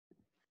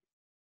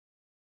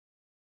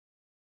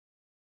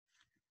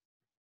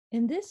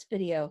In this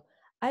video,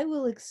 I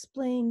will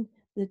explain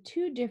the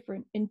two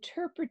different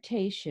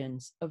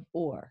interpretations of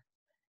or,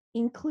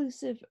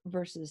 inclusive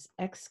versus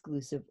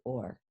exclusive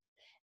or,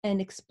 and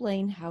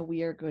explain how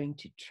we are going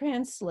to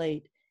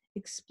translate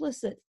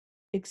explicit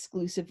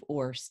exclusive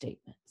or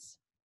statements.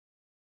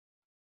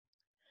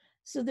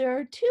 So there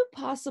are two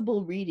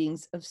possible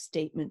readings of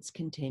statements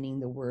containing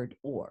the word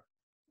or.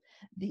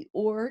 The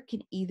or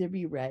can either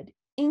be read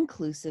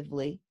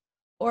inclusively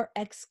or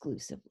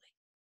exclusively.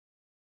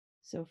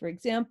 So for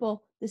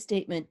example, the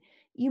statement,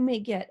 you may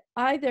get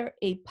either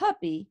a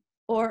puppy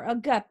or a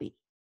guppy.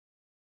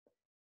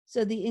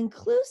 So the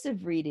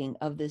inclusive reading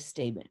of this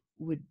statement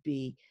would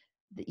be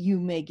that you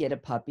may get a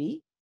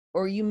puppy,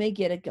 or you may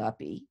get a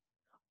guppy,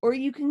 or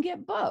you can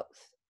get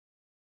both.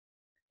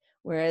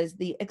 Whereas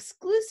the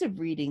exclusive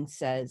reading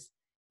says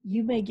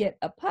you may get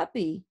a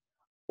puppy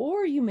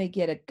or you may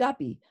get a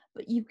guppy,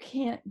 but you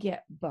can't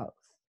get both.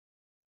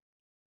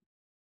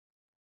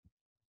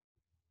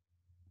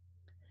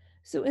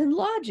 So in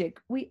logic,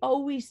 we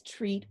always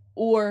treat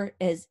or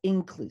as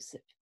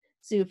inclusive.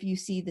 So if you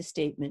see the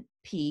statement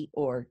P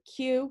or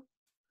Q,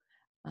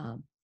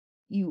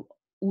 you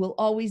will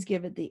always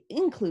give it the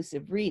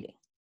inclusive reading.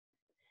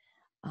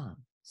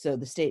 So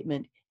the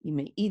statement, you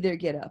may either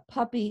get a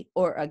puppy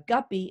or a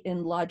guppy,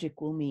 in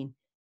logic will mean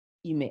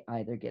you may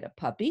either get a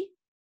puppy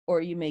or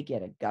you may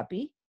get a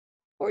guppy,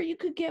 or you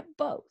could get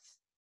both.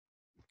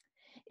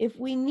 If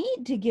we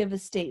need to give a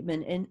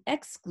statement an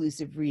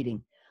exclusive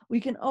reading, we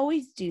can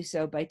always do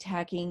so by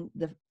tacking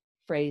the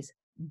phrase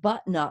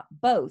but not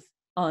both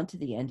onto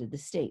the end of the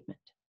statement.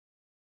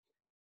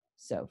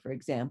 So for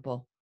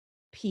example,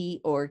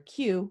 P or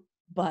Q,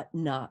 but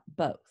not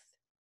both.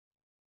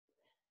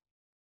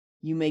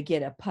 You may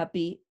get a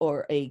puppy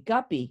or a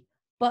guppy,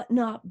 but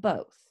not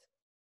both.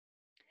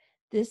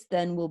 This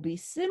then will be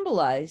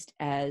symbolized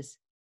as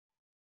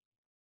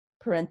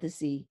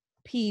parenthesis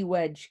P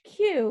wedge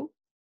Q,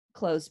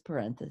 close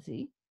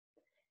parenthesis,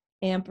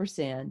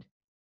 ampersand.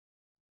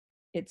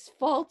 It's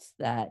false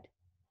that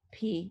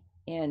P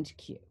and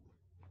Q.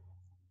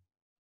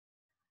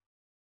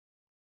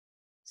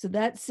 So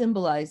that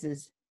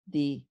symbolizes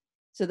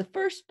so the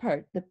first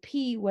part, the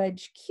P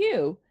wedge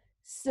Q,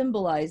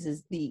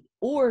 symbolizes the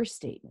or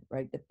statement,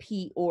 right? The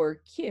P or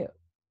Q.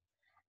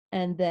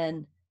 And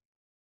then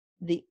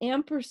the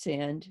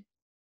ampersand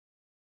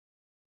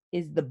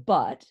is the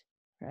but,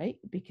 right?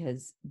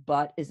 Because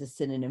but is a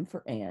synonym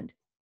for and.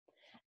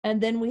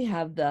 And then we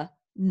have the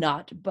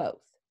not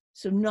both.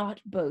 So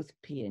not both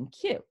P and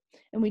Q.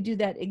 And we do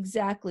that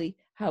exactly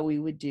how we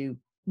would do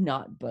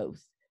not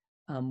both.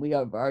 We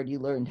have already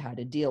learned how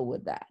to deal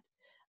with that.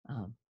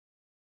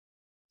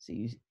 So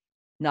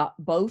not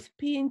both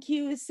P and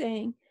Q is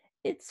saying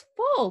it's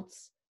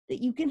false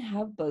that you can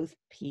have both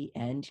P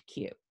and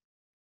Q.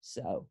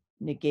 So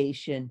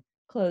negation,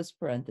 close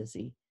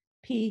parenthesis,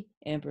 P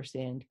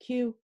ampersand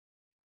Q,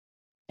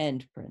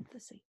 end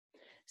parenthesis.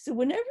 So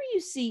whenever you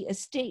see a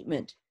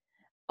statement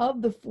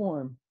of the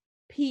form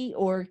P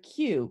or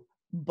Q,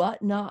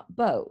 but not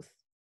both,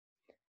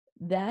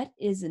 that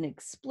is an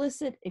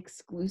explicit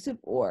exclusive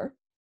or,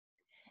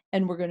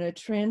 and we're going to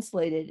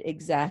translate it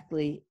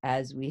exactly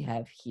as we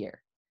have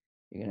here.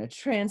 You're going to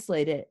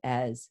translate it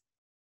as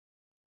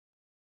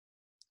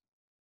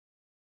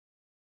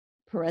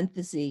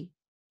parenthesis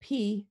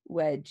P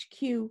wedge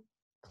Q,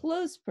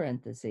 close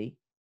parenthesis,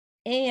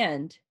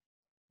 and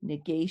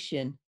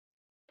negation,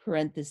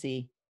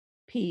 parenthesis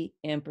P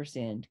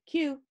ampersand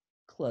Q,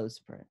 close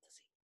parenthesis.